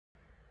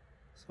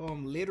So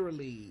I'm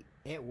literally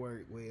at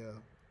work, well,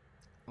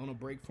 on a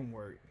break from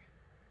work.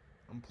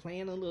 I'm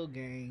playing a little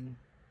game,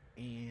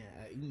 and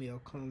an email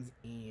comes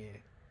in.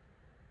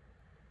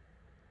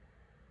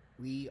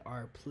 We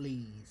are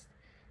pleased.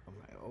 I'm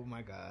like, oh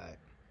my God.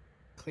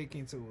 Click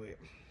into it.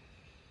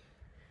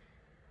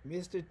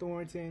 Mr.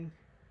 Thornton,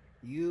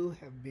 you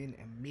have been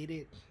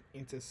admitted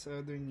into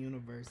Southern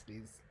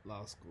University's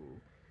law school.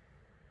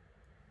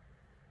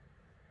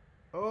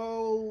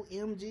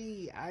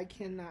 OMG, I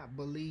cannot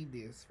believe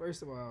this.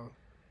 First of all,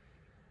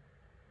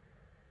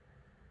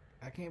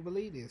 I can't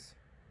believe this.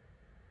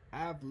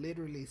 I've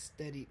literally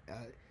studied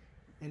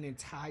an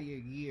entire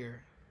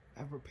year.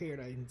 I prepared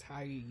an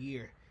entire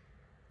year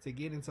to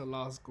get into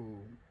law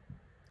school,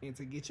 and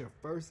to get your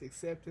first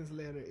acceptance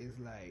letter is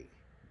like,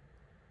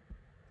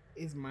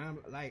 it's my,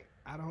 like,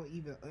 I don't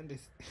even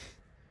understand.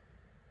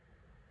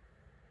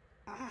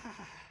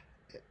 ah,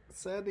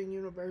 Southern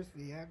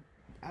University.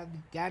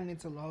 I've gotten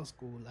into law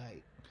school.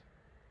 Like,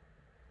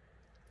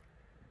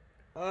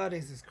 oh,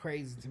 this is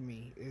crazy to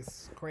me.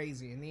 It's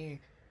crazy, and then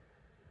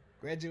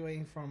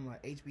graduating from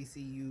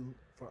HBCU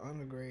for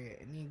undergrad,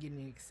 and then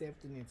getting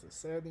accepted into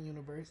Southern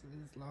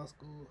University's law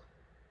school.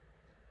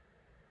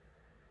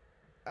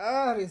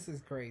 Oh, this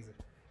is crazy.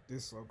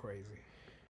 This is so crazy.